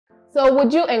So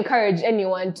would you encourage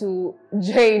anyone to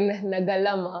join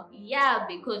Naggalama? Yeah,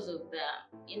 because of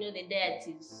the diet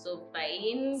is so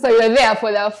fine. So you're there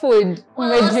for the food,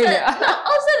 well, also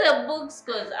the books,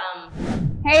 because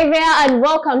Hey there, and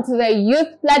welcome to the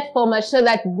Youth Platform, a show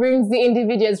that brings the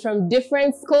individuals from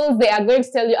different schools. They are going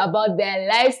to tell you about their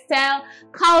lifestyle,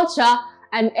 culture,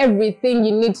 and everything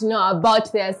you need to know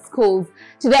about their schools.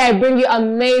 Today I bring you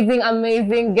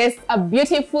amazing guests, a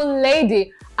beautiful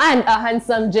lady and a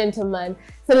handsome gentleman.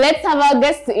 So let's have our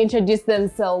guests to introduce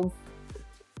themselves.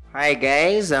 Hi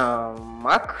guys,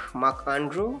 Mark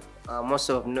Andrew. Most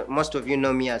of you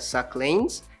know me as Sack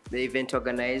Lanes, the event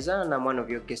organizer, and I'm one of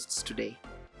your guests today.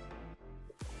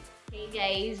 Hey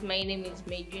guys, my name is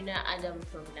Medrine and I'm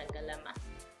from Naggalama.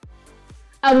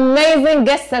 Amazing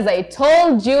guests, as I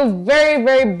told you,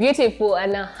 very beautiful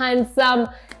and a handsome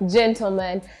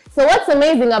gentleman. So what's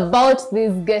amazing about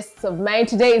these guests of mine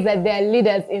today is that they are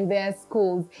leaders in their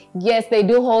schools. Yes, they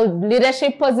do hold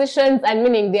leadership positions, and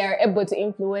meaning they are able to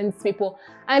influence people.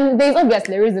 And there's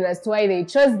obviously a reason as to why they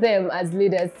chose them as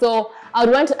leaders. So I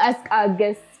would want to ask our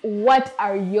guests, what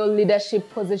are your leadership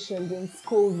positions in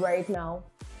schools right now?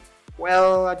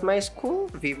 Well, at my school,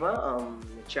 Viva, I'm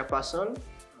the chairperson.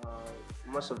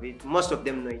 Most of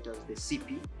them know it as the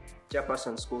CP,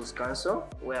 Chairperson Schools Council,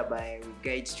 whereby we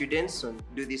guide students on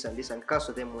do this and this and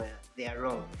counsel them where they are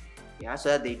wrong. Yeah, so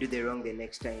that they do the wrong the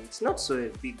next time. It's not so a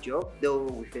big job, though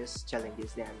we face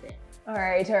challenges there and there. All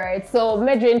right. So,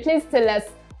 Medrine, please tell us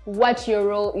what your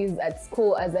role is at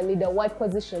school as a leader. What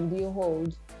position do you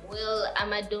hold? Well,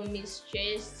 I'm a dorm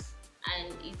mistress,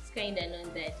 and it's kind of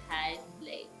not that hard,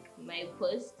 like my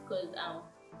post, because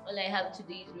all I have to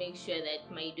do is make sure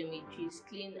that my dormitory is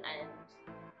clean and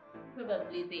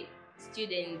probably the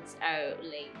students are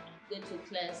go to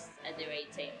class at the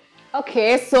right time.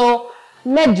 Okay, so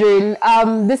Medrine,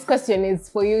 this question is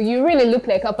for you. You really look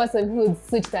like a person who would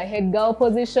switch the head girl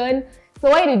position.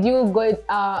 So why did you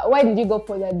go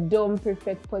for the dorm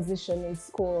prefect position in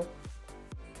school?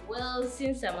 Well,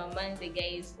 since I'm among the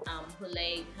guys who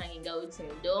like hanging out in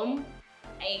dorm,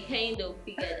 I kind of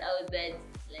figured out that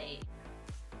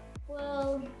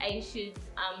I should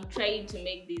try to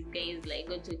make these guys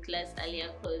go to class earlier,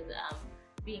 because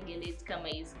being a latecomer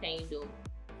is kind of,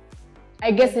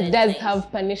 I guess it does have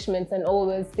punishments and all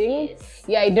those things. Yes.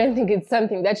 Yeah, I don't think it's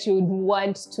something that you would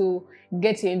want to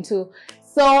get into.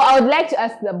 So I would like to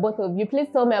ask the both of you, please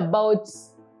tell me about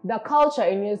the culture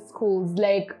in your schools.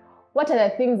 Like, what are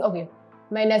the things, okay,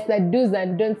 minus the do's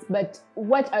and don'ts, but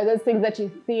what are those things that you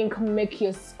think make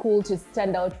your school to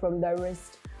stand out from the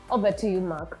rest? Over to you,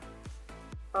 Mark.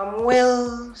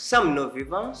 Well, some know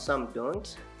Viva, some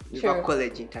don't. Sure. Viva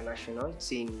College International,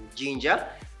 it's in Ginger.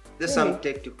 There's some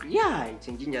take to, it's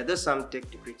in Ginger. There's some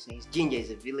take to criticize. Ginger is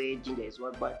a village, Ginger is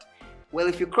what, but well,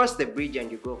 if you cross the bridge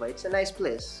and you go over, it's a nice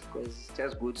place because it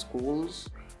has good schools.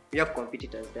 We have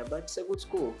competitors there, but it's a good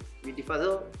school. We differ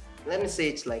though. Let me say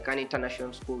it's like an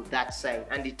international school that side,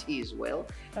 and it is well.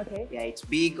 Okay. Yeah, it's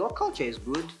big. Our culture is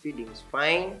good. Feeding is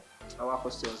fine. Our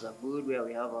hostels are good where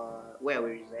we have where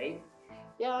we reside.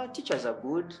 Yeah, teachers are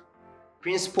good.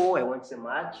 Principal, I won't say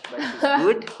much, but she's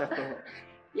good.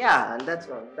 Yeah, and that's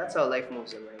all. That's how life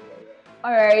moves around.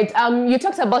 All right. You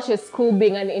talked about your school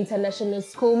being an international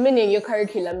school, meaning your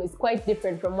curriculum is quite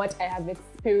different from what I have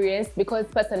experienced, because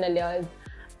personally I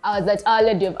was at Our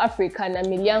Lady of Africa and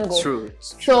Milyango. True.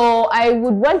 So I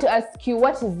would want to ask you,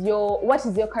 what is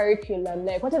your curriculum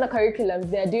like? What are the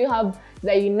curriculums there? Do you have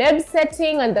the UNEB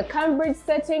setting and the Cambridge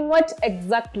setting? What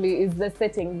exactly is the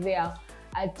setting there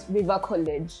at Viva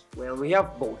College? Well, we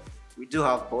have both. We do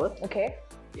have both. Okay.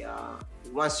 Yeah.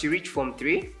 Once you reach Form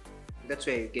 3, that's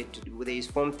where you get to do. There is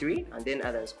Form 3, and then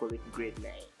others call it Grade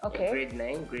 9. Okay. Yeah, Grade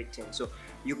 9, Grade 10. So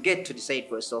you get to decide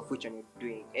for yourself which one you're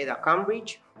doing, either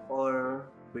Cambridge or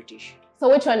British. So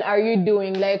which one are you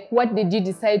doing? Like, what did you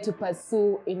decide to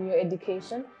pursue in your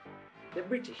education? The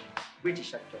British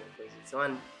actually, because it's the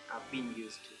one I've been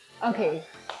used to. Okay.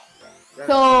 Yeah.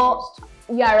 So,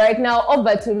 yeah, right now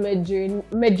over to Medrine,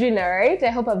 right? I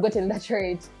hope I've gotten that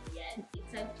right. Yeah,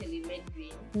 it's actually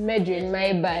Medrine. Medrine,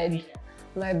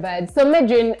 my bad. So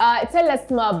Medrine, tell us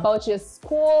more about your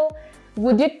school.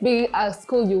 Would it be a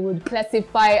school you would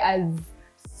classify as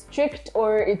strict,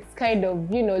 or it's kind of,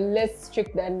 less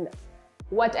strict than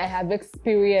what I have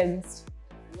experienced?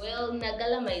 Well,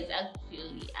 Naggalama is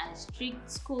actually a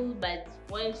strict school, but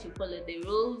once you follow the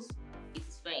rules,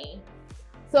 it's fine.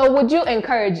 So would you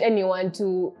encourage anyone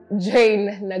to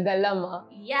join Naggalama?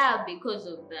 Yeah, because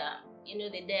of the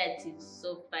diet is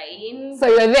so fine. So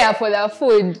you're there for the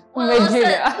food, well, also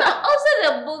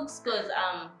the books, because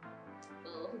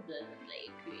who doesn't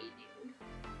like reading?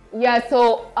 Yeah,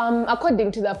 so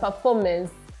according to the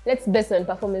performance, let's base on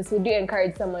performance, would you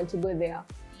encourage someone to go there?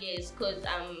 Yes, because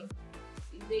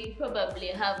they probably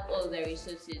have all the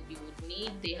resources you would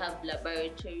need. They have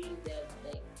laboratories, they have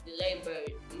like the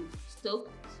library is stocked.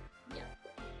 Yeah.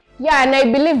 Yeah, and I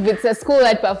believe it's a school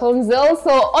that performs well. So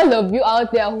all of you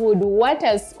out there who would want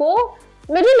a school,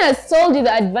 Medrine has told you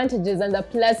the advantages and the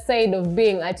plus side of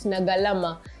being at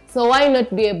Naggalama. So why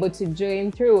not be able to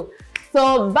join through?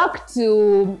 So back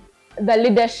to the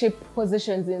leadership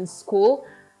positions in school.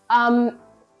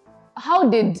 How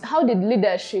did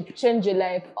leadership change your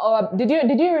life? Or did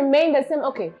you remain the same?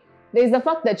 Okay, there's the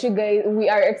fact that we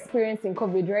are experiencing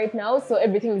COVID right now, so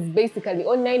everything is basically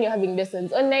online. You're having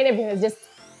lessons online, everything has just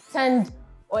turned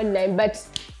online. But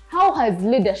how has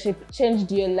leadership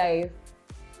changed your life?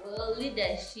 Well,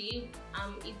 leadership,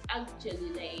 it's actually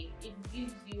like it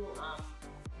gives you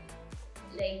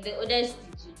like the audacity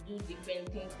to do different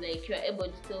things. Like you're able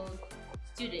to tell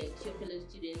students, your fellow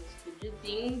students, to do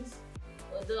things.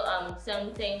 Although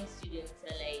sometimes students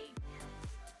are like,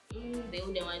 they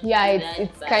wouldn't want to do that. Yeah,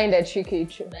 it's kind of tricky,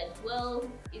 true. But well,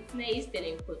 it's nice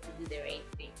telling people to do the right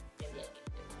thing.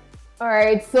 All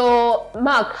right, so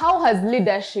Mark, how has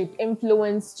leadership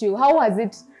influenced you? How has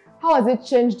it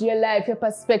changed your life, your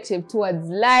perspective towards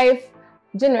life?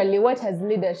 Generally, what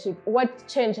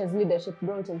change has leadership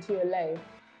brought into your life?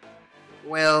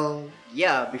 Well,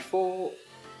 yeah,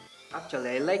 actually,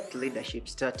 I liked leadership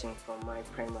starting from my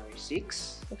primary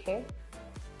 6. Okay.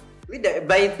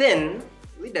 By then,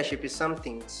 leadership is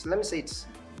something. Let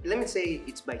me say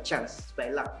it's by chance, it's by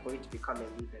luck for you to become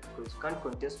a leader, because you can't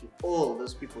contest with all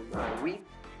those people you are with,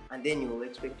 and then you will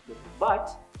expect to.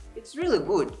 But it's really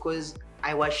good because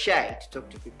I was shy to talk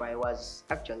to people. I was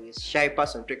actually a shy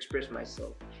person to express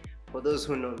myself. For those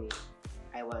who know me,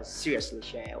 I was seriously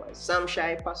shy. I was some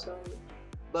shy person.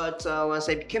 But once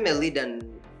I became a leader,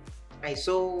 I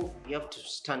saw you have to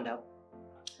stand up,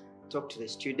 talk to the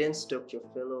students, talk to your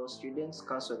fellow students,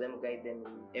 counsel them, guide them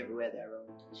everywhere they're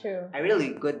around. Sure. I really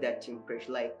got that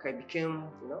impression. Like I became,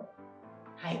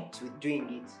 hyped with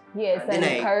doing it. Yes,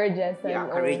 and courageous. Yeah,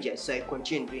 courageous. So I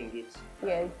continued doing it.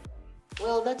 Yes.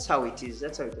 Well, that's how it is.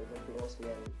 That's how it is.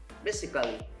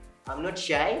 Basically, I'm not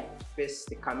shy to face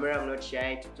the camera. I'm not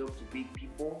shy to talk to big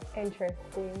people.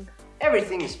 Interesting.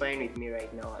 Everything is fine with me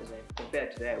right now as I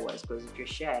compared to where I was. Because if you're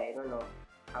shy, I don't know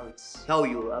how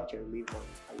you will actually live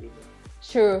on.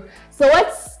 True. So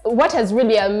what has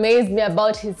really amazed me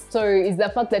about his story is the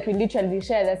fact that we literally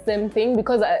share the same thing,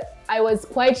 because I was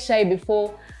quite shy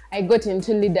before I got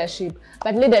into leadership.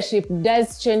 But leadership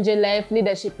does change your life.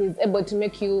 Leadership is able to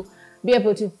make you be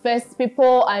able to face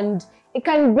people, and it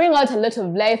can bring out a lot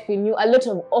of life in you, a lot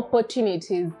of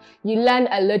opportunities. You learn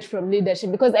a lot from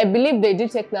leadership, because I believe they do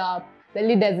take the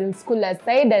leaders in school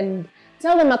aside and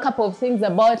tell them a couple of things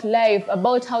about life,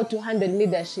 about how to handle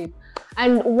leadership.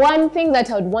 And one thing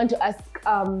that I would want to ask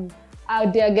our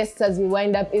dear guests as we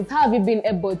wind up is, how have you been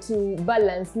able to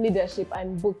balance leadership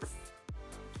and books?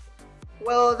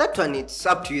 Well, that one, it's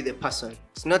up to you, the person.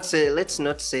 Let's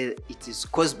not say it is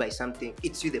caused by something.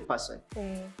 It's you, the person.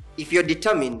 If you're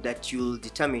determined that you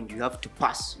have to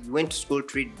pass, you went to school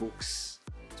to read books,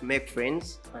 to make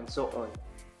friends, and so on.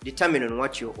 Determine on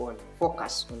what you're on.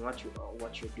 Focus on what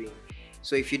you're doing.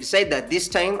 So if you decide that this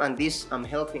time and this, I'm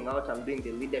helping out, I'm doing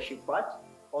the leadership part,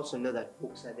 also know that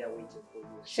books are there waiting for you.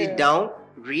 Sure. Sit down,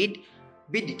 read,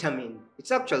 be determined.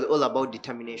 It's actually all about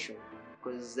determination,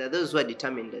 because there are those who are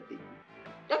determined that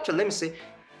actually, let me say,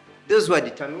 those who are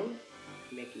determined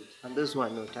make it, and those who are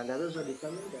not, and there are those who are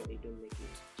determined that they don't make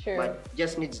it. Sure. But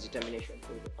just needs determination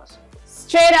for the person.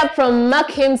 Straight up from Mark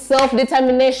himself,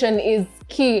 determination is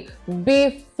key.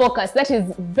 Be focused. That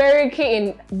is very key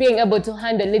in being able to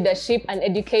handle leadership and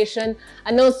education,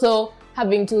 and also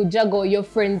having to juggle your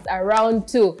friends around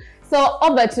too. So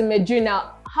over to Medrine.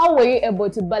 How were you able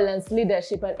to balance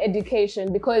leadership and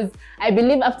education? Because I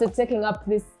believe after taking up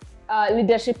this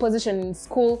leadership position in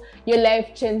school, your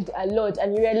life changed a lot,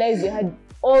 and you realized you had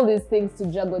all these things to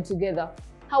juggle together.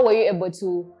 How were you able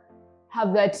to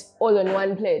have that all on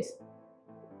one plate?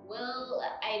 Well,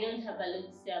 I don't have a lot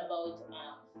to say about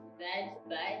that,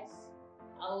 but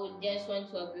I would just want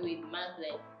to agree with Mark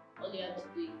that all you have to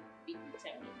do is be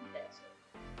determined.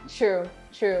 That's all.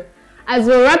 True. As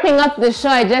we're wrapping up the show,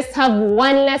 I just have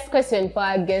one last question for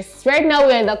our guests. Right now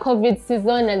we're in the COVID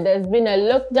season, and there's been a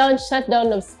lockdown,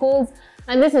 shutdown of schools,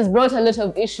 and this has brought a lot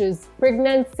of issues,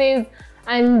 pregnancies,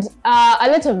 and a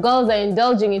lot of girls are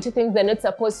indulging into things they're not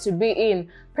supposed to be in.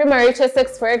 Premarital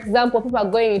sex, for example, people are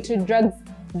going into drugs,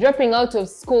 dropping out of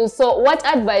school. So what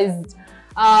advice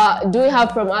do we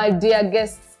have from our dear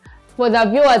guests for the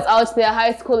viewers out there,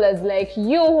 high schoolers like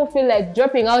you who feel like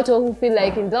dropping out or who feel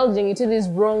like indulging into these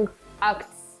wrong acts?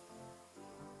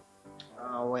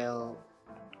 Well,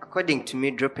 according to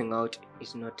me, dropping out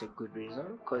is not a good reason,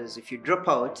 because if you drop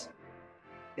out,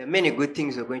 there are many good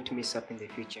things you're going to miss up in the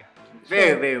future.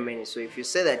 Very, very many. So if you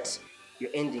say that you're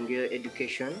ending your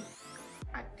education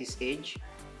at this age,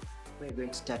 we're going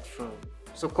to start from.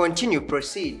 So continue,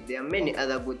 proceed. There are many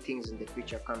other good things in the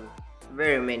future coming.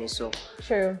 Very many. So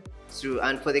True.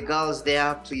 And for the girls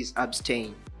there, please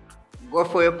abstain. Go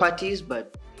for your parties,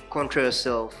 but control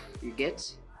yourself. You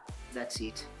get? That's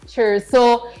it. Sure.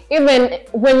 So even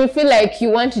when you feel like you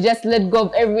want to just let go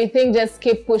of everything, just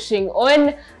keep pushing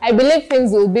on. I believe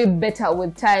things will be better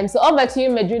with time. So over to you,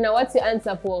 Medrine. What's your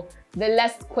answer for the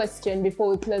last question before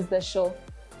we close the show?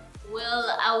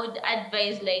 Well, I would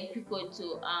advise like people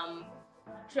to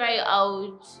try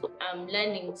out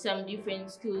learning some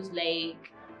different skills,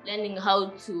 like learning how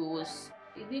to, is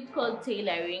it called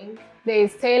tailoring? There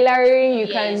is tailoring. You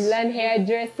Yes. can learn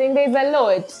hairdressing. There's a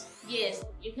lot. Yes,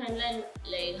 you can learn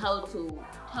like how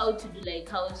to do like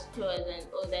house chores and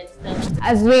all that stuff.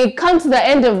 As we come to the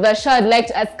end of the show, I'd like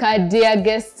to ask our dear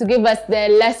guests to give us their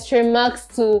last remarks,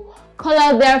 to call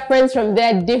out their friends from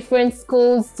their different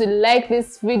schools, to like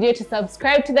this video, to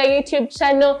subscribe to the YouTube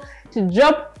channel, to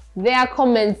drop their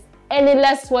comments. Any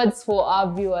last words for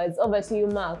our viewers? Over to you,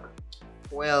 Mark.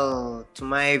 Well, to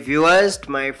my viewers,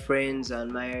 to my friends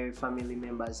and my family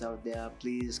members out there,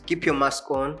 please keep your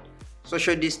mask on.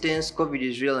 Social distance, COVID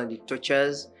is real and it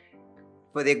tortures.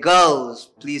 For the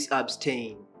girls, please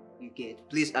abstain. You get?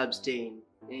 Please abstain.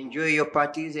 Enjoy your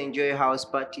parties, enjoy your house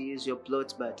parties, your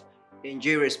plots, but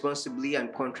enjoy responsibly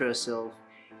and control yourself.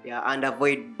 Yeah, and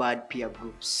avoid bad peer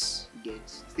groups. You get?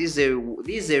 This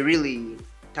is a really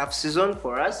tough season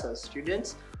for us as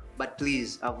students, but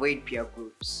please avoid peer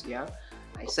groups. Yeah,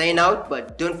 I sign out,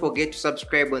 but don't forget to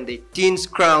subscribe on the Teens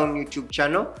Crown YouTube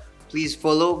channel. Please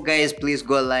follow, guys. Please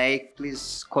go like,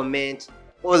 please comment.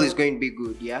 All is going to be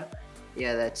good. Yeah,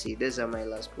 that's it. Those are my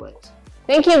last words.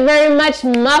 Thank you very much,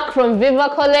 Mark from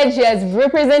Viva College. He has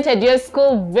represented your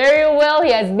school very well.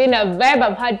 He has been a vibe.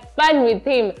 I've had fun with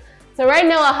him. So right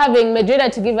now we're having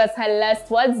Medrine to give us her last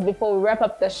words before we wrap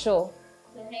up the show.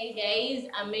 So hey guys,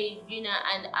 I'm Medrine,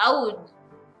 and I would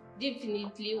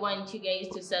definitely want you guys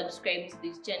to subscribe to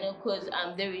this channel because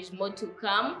there is more to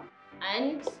come.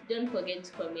 And don't forget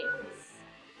to comment.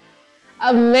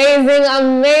 Amazing,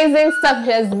 amazing stuff.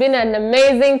 It has been an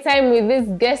amazing time with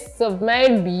these guests of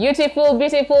mine. Beautiful,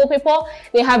 beautiful people.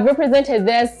 They have represented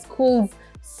their schools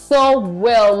so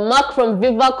well. Mark from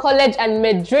Viva College and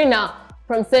Medrine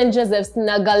from St. Josephs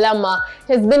Nagalama.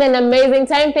 It has been an amazing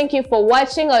time. Thank you for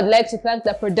watching. I'd like to thank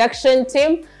the production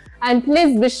team. And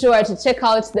please be sure to check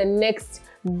out the next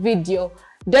video.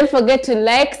 Don't forget to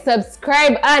like,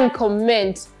 subscribe, and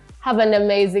comment. Have an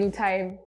amazing time.